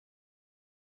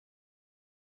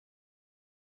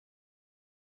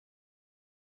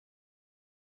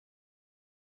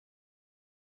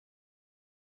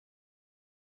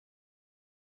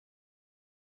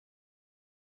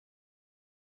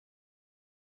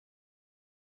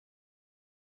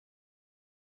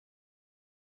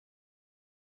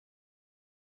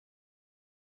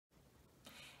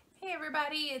Hey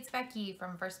everybody, it's Becky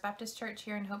from First Baptist Church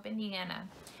here in Hope, Indiana.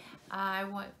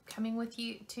 Coming with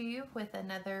you with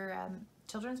another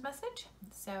children's message.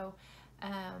 So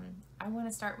I want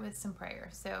to start with some prayer.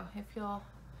 So if you'll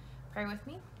pray with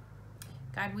me.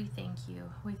 God, we thank you.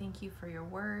 We thank you for your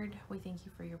word. We thank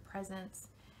you for your presence.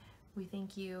 We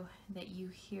thank you that you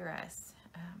hear us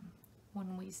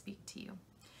when we speak to you.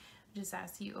 Just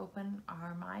ask you open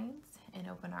our minds and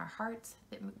open our hearts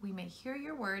that we may hear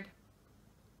your word,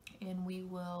 and we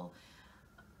will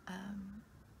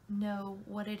know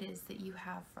what it is that you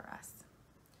have for us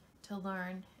to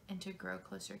learn and to grow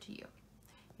closer to you.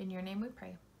 In your name we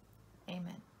pray.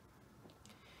 Amen.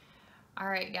 All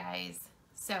right, guys.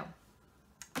 So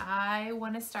I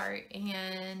want to start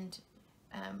and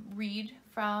read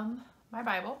from my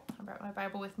Bible. I brought my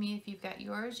Bible with me. If you've got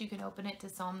yours, you can open it to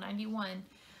Psalm 91.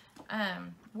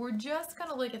 We're just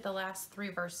going to look at the last 3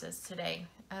 verses today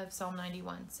of Psalm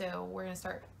 91. So we're going to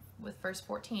start with verse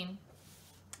 14.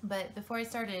 But before I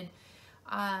started,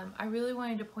 I really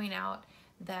wanted to point out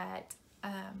that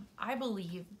I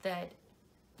believe that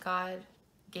God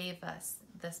gave us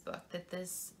this book, that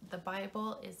the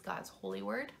Bible is God's holy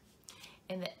word,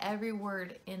 and that every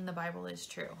word in the Bible is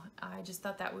true. I just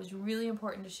thought that was really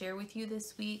important to share with you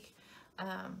this week.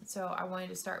 So I wanted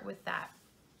to start with that.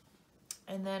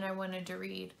 And then I wanted to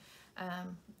read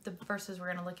the verses we're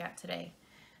going to look at today.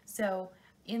 So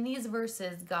in these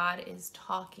verses, God is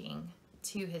talking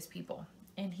to his people.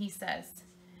 And he says,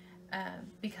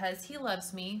 because he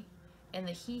loves me, and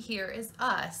the he here is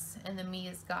us, and the me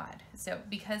is God. So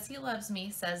because he loves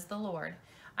me, says the Lord,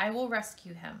 I will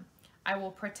rescue him. I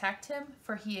will protect him,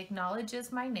 for he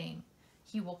acknowledges my name.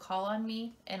 He will call on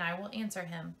me, and I will answer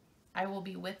him. I will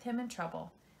be with him in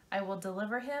trouble. I will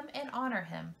deliver him and honor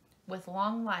him. With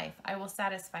long life, I will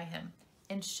satisfy him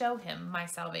and show him my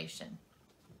salvation.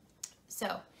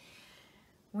 So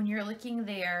when you're looking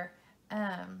there,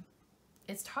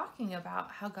 it's talking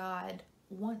about how God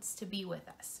wants to be with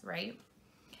us, right?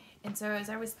 And so as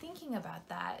I was thinking about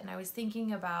that, and I was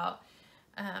thinking about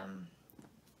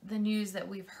the news that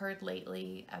we've heard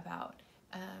lately about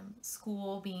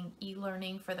school being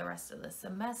e-learning for the rest of the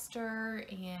semester,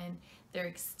 and they're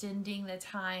extending the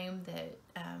time that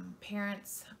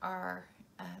parents are,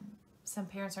 some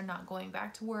parents are not going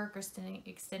back to work, or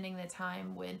extending the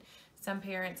time when some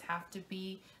parents have to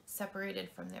be separated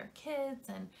from their kids,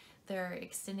 and they're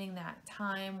extending that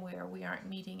time where we aren't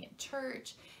meeting at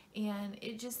church, and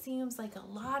it just seems like a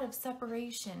lot of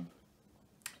separation.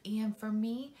 And for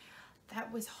me,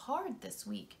 that was hard this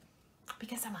week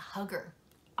because I'm a hugger.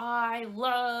 I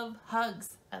love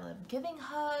hugs. I love giving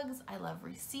hugs. I love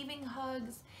receiving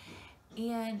hugs.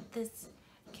 And this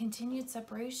continued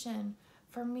separation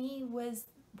for me was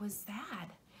sad.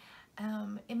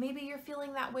 And maybe you're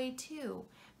feeling that way too.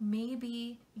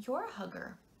 Maybe you're a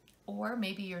hugger, or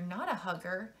maybe you're not a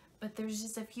hugger, but there's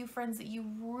just a few friends that you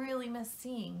really miss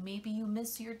seeing. Maybe you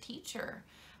miss your teacher.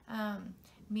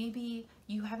 Maybe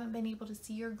you haven't been able to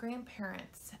see your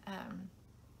grandparents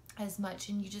as much,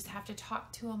 and you just have to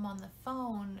talk to them on the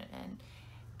phone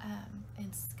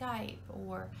and Skype.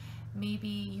 Or maybe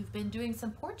you've been doing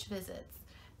some porch visits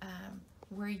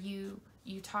where you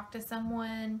talk to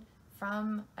someone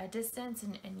from a distance,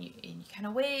 and you kind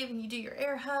of wave and you do your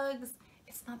air hugs.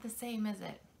 It's not the same, is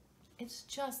it? It's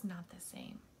just not the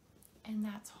same, and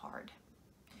that's hard.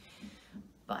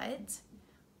 But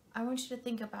I want you to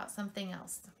think about something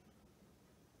else.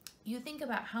 You think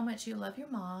about how much you love your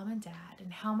mom and dad,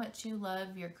 and how much you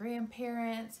love your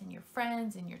grandparents and your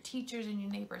friends and your teachers and your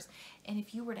neighbors. And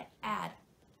if you were to add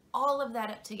all of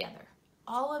that up together,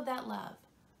 all of that love,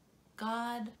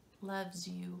 God loves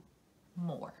you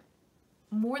more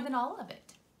than all of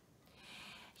it.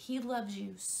 He loves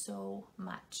you so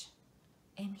much,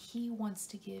 and he wants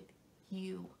to give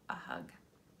you a hug.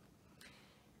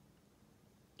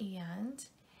 And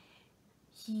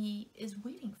he is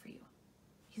waiting for you.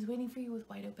 He's waiting for you with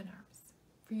wide open arms,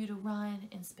 for you to run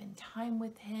and spend time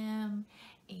with him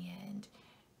and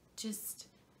just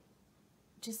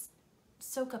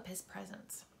soak up his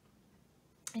presence.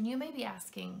 And you may be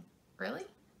asking, really?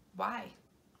 Why?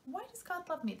 Why does God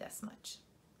love me this much?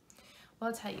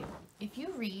 Well, I'll tell you, if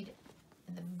you read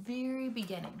in the very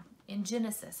beginning, in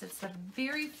Genesis, it's the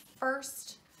very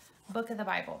first book of the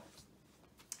Bible.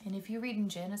 And if you read in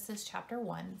Genesis chapter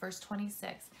 1, verse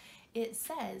 26, it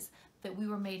says that we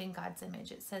were made in God's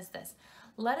image. It says this,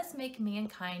 let us make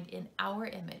mankind in our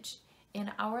image,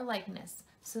 in our likeness,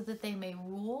 so that they may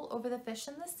rule over the fish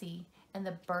in the sea and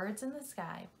the birds in the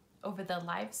sky, over the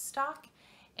livestock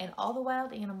and all the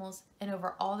wild animals, and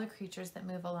over all the creatures that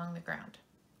move along the ground.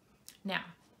 Now,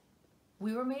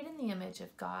 we were made in the image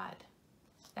of God,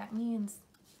 That means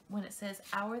when it says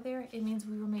our there, it means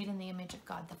we were made in the image of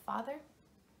God the Father,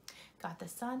 God the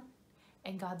Son,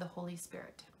 and God the Holy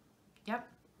Spirit. Yep,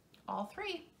 all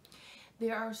three.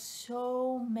 There are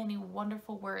so many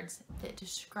wonderful words that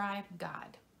describe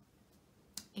God.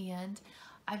 And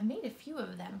I've made a few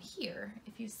of them here,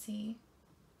 if you see.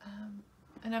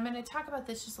 And I'm going to talk about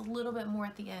this just a little bit more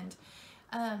at the end.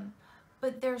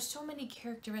 But there's so many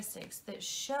characteristics that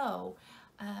show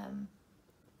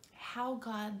how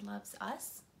God loves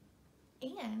us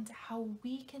and how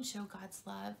we can show God's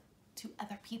love to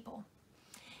other people.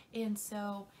 And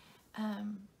so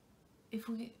if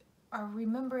we are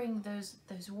remembering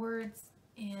those words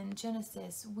in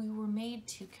Genesis, we were made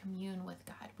to commune with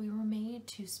God. We were made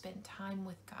to spend time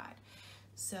with God.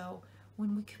 So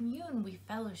when we commune, we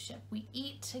fellowship. We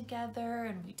eat together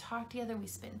and we talk together. We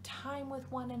spend time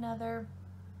with one another.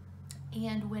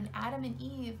 And when Adam and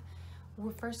Eve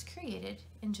were first created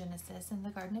in Genesis in the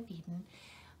Garden of Eden,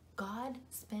 God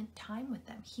spent time with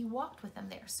them. He walked with them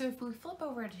there. So if we flip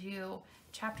over to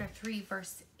chapter 3,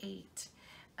 verse 8,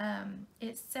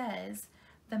 it says,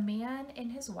 the man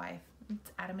and his wife,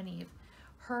 it's Adam and Eve,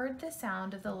 heard the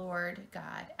sound of the Lord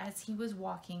God as he was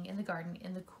walking in the garden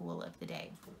in the cool of the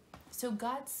day. So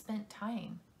God spent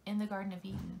time in the Garden of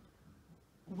Eden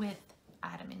with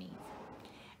Adam and Eve.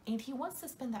 And he wants to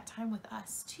spend that time with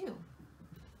us too.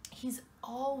 He's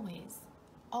always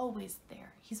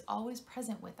there. He's always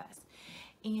present with us.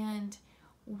 And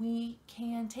we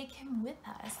can take him with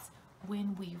us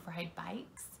when we ride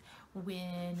bikes,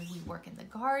 when we work in the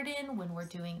garden, when we're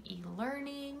doing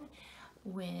e-learning,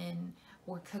 when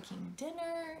we're cooking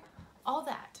dinner, all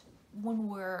that. When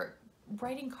we're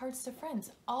writing cards to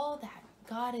friends, all that.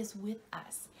 God is with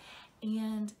us.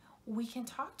 And we can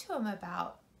talk to him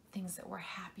about things that we're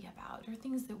happy about or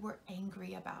things that we're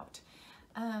angry about.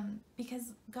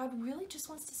 Because God really just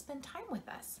wants to spend time with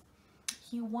us.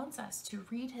 He wants us to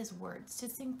read his words, to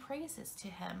sing praises to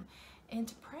him, and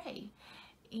to pray.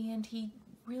 And he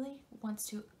really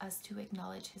wants us to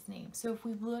acknowledge his name. So if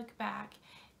we look back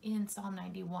in Psalm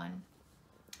 91,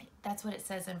 that's what it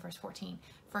says in verse 14.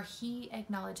 For he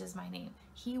acknowledges my name.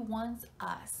 He wants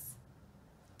us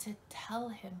to tell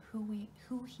him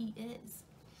who he is.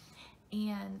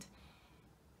 And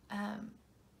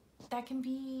that can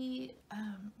be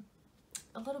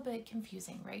a little bit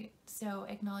confusing, right? So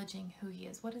acknowledging who he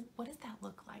is, what does that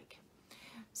look like?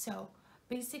 So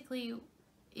basically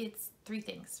it's three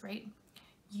things, right?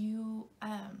 You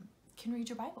can read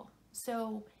your Bible.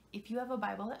 So if you have a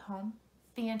Bible at home,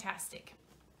 fantastic.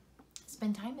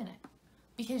 Spend time in it,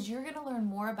 because you're going to learn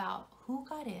more about who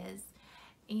God is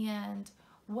and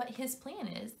what his plan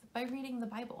is by reading the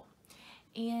Bible.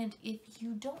 And if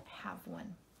you don't have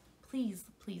one, please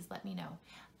let me know.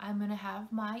 I'm going to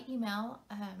have my email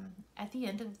at the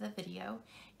end of the video,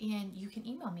 and you can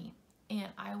email me and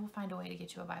I will find a way to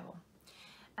get you a Bible.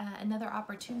 Another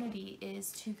opportunity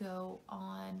is to go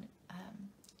on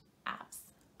apps.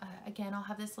 Again, I'll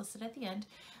have this listed at the end,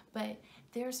 but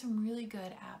there are some really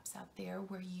good apps out there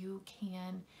where you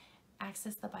can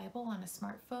access the Bible on a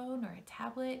smartphone or a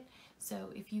tablet.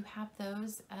 So if you have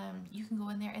those, you can go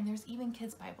in there, and there's even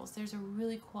kids' Bibles. There's a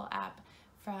really cool app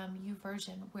from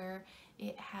YouVersion where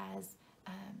it has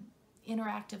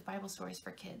interactive Bible stories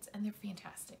for kids, and they're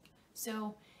fantastic.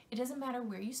 So it doesn't matter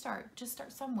where you start, just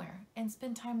start somewhere and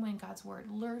spend time in God's Word,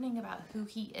 learning about who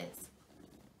he is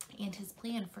and his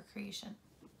plan for creation,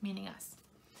 meaning us.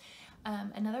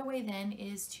 Another way then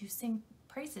is to sing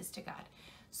praises to God.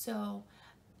 So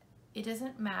it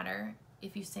doesn't matter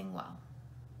if you sing well.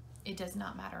 It does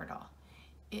not matter at all.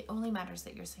 It only matters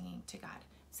that you're singing to God.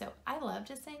 So I love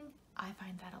to sing. I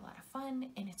find that a lot of fun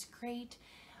and it's great,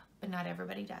 but not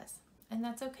everybody does. And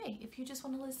that's okay if you just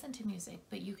want to listen to music,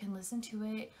 but you can listen to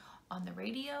it on the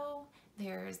radio.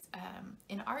 There's,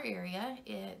 in our area,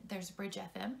 there's Bridge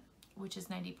FM, which is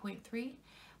 90.3.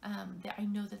 I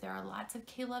know that there are lots of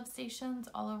K-Love stations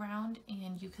all around,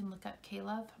 and you can look up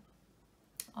K-Love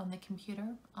on the computer.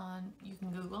 You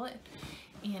can Google it,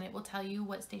 and it will tell you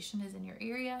what station is in your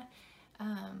area.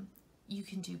 You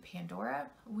can do Pandora.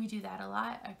 We do that a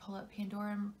lot. I pull up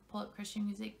Pandora and pull up Christian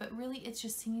music, but really it's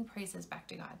just singing praises back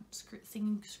to God,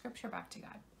 singing scripture back to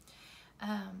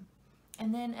God.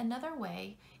 And then another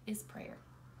way is prayer.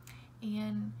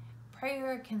 And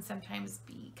prayer can sometimes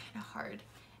be kind of hard.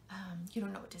 You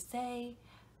don't know what to say,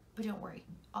 but don't worry.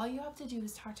 All you have to do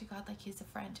is talk to God like he's a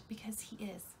friend, because he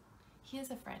is. He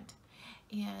is a friend.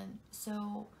 And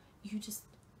so you just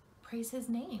praise his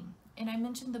name. And I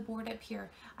mentioned the board up here.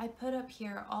 I put up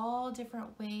here all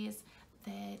different ways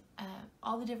that,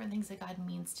 all the different things that God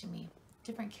means to me,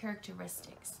 different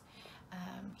characteristics.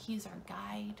 He's our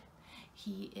guide.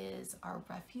 He is our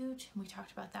refuge. We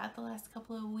talked about that the last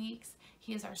couple of weeks.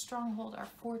 He is our stronghold, our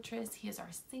fortress. He is our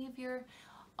savior.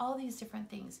 All these different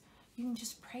things. You can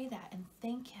just pray that and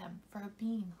thank him for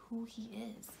being who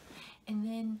he is. And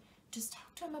then just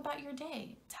talk to him about your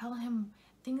day. Tell him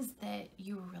things that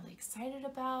you were really excited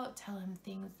about. Tell him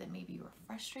things that maybe you were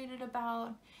frustrated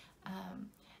about.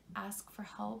 Ask for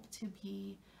help to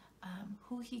be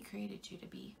who he created you to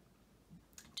be.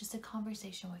 Just a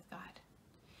conversation with God.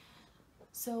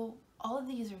 So all of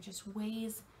these are just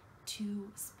ways to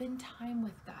spend time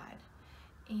with God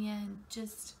and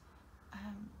just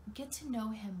get to know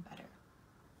him better,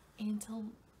 and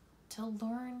to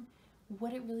learn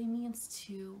what it really means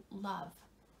to love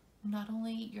not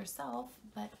only yourself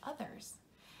but others,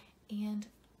 and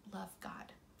love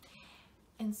God.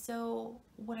 And so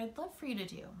what I'd love for you to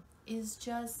do is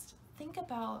just think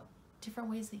about different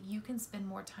ways that you can spend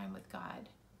more time with God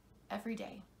every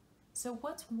day. So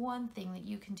what's one thing that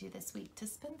you can do this week to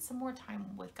spend some more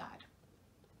time with God?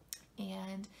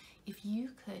 And if you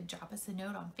could drop us a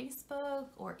note on Facebook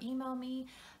or email me,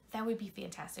 that would be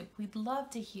fantastic. We'd love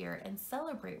to hear and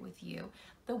celebrate with you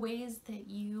the ways that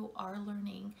you are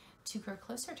learning to grow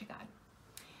closer to God.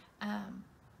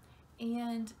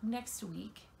 And next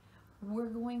week, we're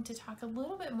going to talk a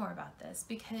little bit more about this,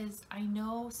 because I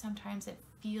know sometimes it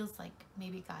feels like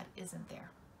maybe God isn't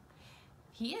there.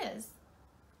 He is,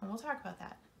 and we'll talk about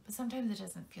that, but sometimes it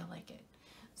doesn't feel like it.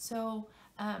 So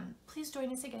please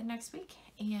join us again next week,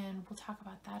 and we'll talk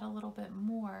about that a little bit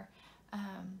more.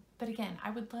 But again,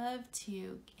 I would love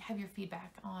to have your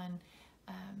feedback on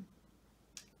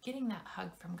getting that hug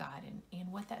from God,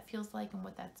 and what that feels like and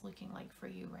what that's looking like for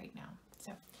you right now.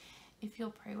 So if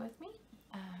you'll pray with me,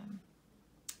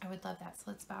 I would love that. So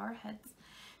let's bow our heads,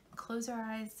 close our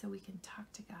eyes so we can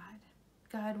talk to God.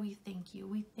 God, we thank you.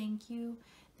 We thank you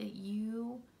that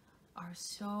you are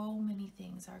so many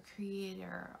things: our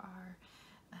creator,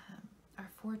 our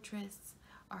fortress,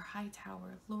 our high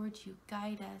tower. Lord, you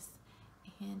guide us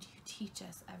and you teach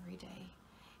us every day.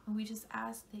 And we just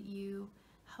ask that you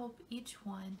help each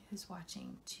one who's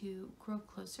watching to grow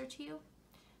closer to you,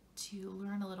 to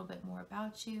learn a little bit more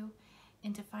about you,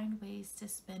 and to find ways to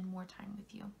spend more time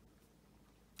with you.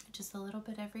 Just a little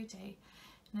bit every day.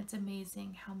 And it's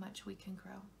amazing how much we can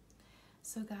grow.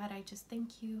 So God, I just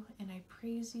thank you and I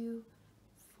praise you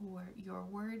for your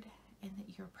word, and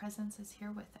that your presence is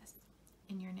here with us.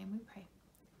 In your name we pray.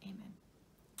 Amen.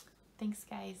 Thanks,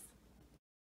 guys.